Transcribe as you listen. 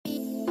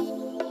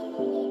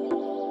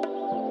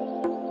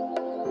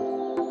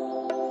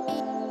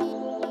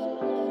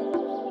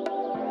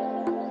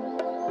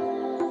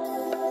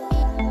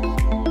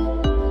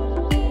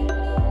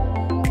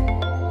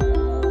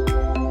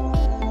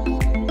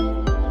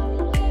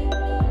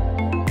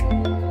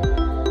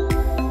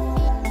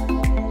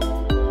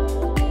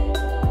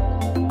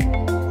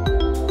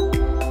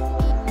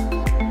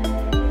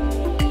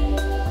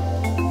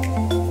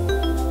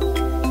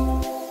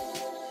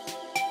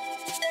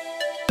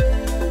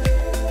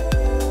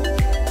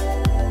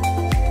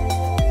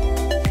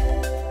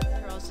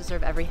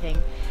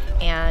everything.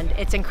 And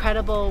it's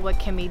incredible what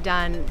can be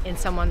done in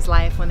someone's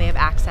life when they have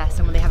access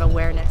and when they have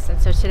awareness. And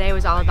so today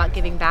was all about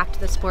giving back to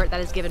the sport that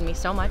has given me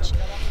so much.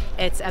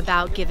 It's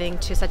about giving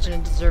to such a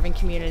deserving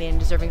community and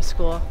deserving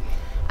school.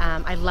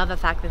 I love the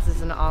fact this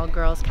is an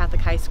all-girls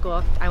Catholic high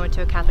school. I went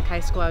to a Catholic high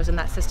school. I was in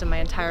that system my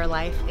entire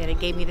life, and it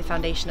gave me the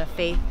foundation of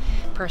faith,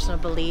 personal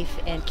belief,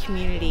 and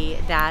community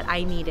that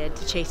I needed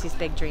to chase these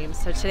big dreams.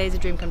 So today's a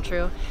dream come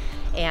true,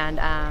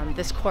 and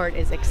this court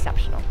is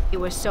exceptional. It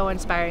was so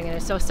inspiring, and it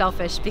was so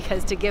selfish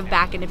because to give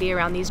back and to be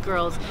around these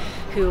girls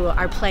who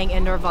are playing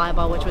indoor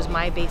volleyball, which was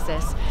my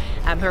basis,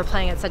 who are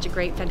playing at such a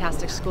great,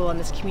 fantastic school, and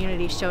this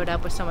community showed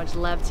up with so much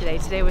love today.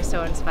 Today was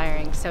so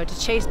inspiring. So to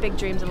chase big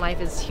dreams in life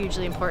is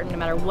hugely important, no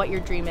matter what your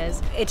dream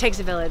is. It takes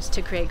a village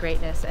to create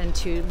greatness and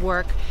to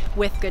work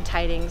with Good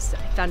Tidings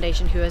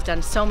Foundation, who has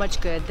done so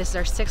much good. This is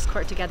our 6th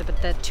court together,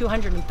 but the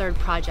 203rd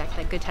project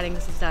that Good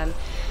Tidings has done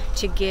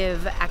to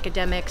give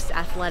academics,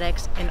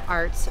 athletics, and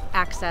arts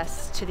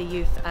access to the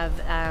youth of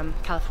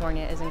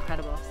California is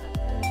incredible.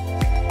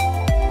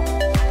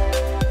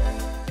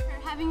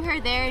 Having her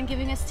there and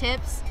giving us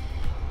tips,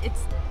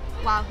 it's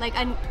wow. Like,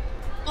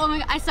 oh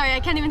my God, sorry,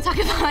 I can't even talk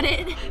about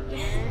it.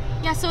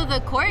 Yeah, so the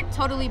court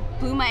totally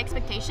blew my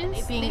expectations.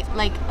 It being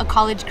like a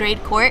college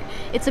grade court,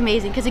 it's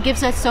amazing because it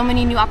gives us so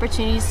many new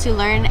opportunities to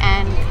learn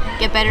and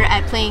get better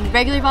at playing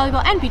regular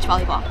volleyball and beach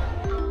volleyball.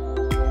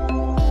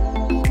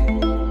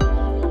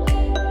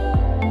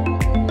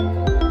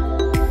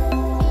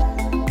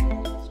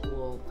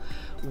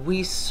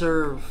 We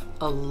serve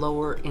a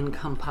lower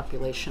income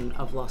population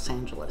of Los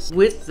Angeles.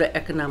 With the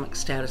economic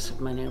status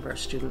of many of our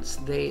students,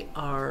 they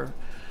have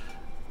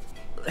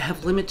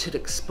limited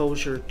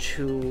exposure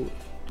to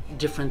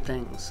different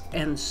things.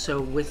 And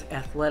so with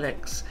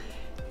athletics,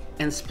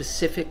 and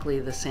specifically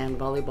the sand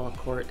volleyball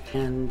court,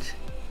 and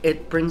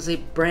it brings a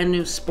brand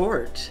new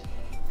sport.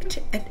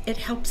 It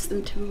helps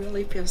them to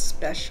really feel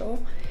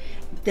special,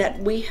 that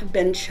we have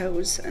been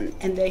chosen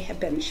and they have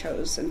been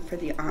chosen for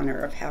the honor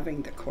of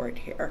having the court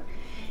here.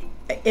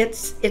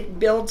 It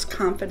builds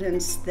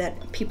confidence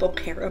that people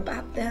care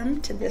about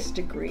them to this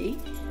degree.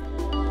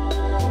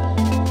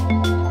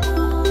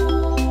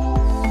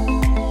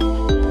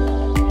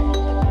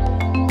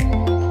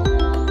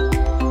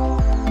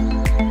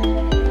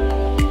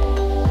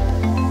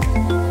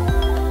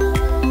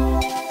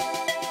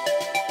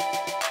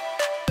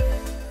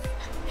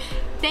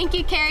 Thank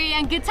you, Kerri,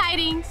 and Good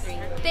Tidings.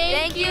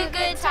 Thank you,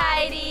 Good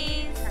Tidings.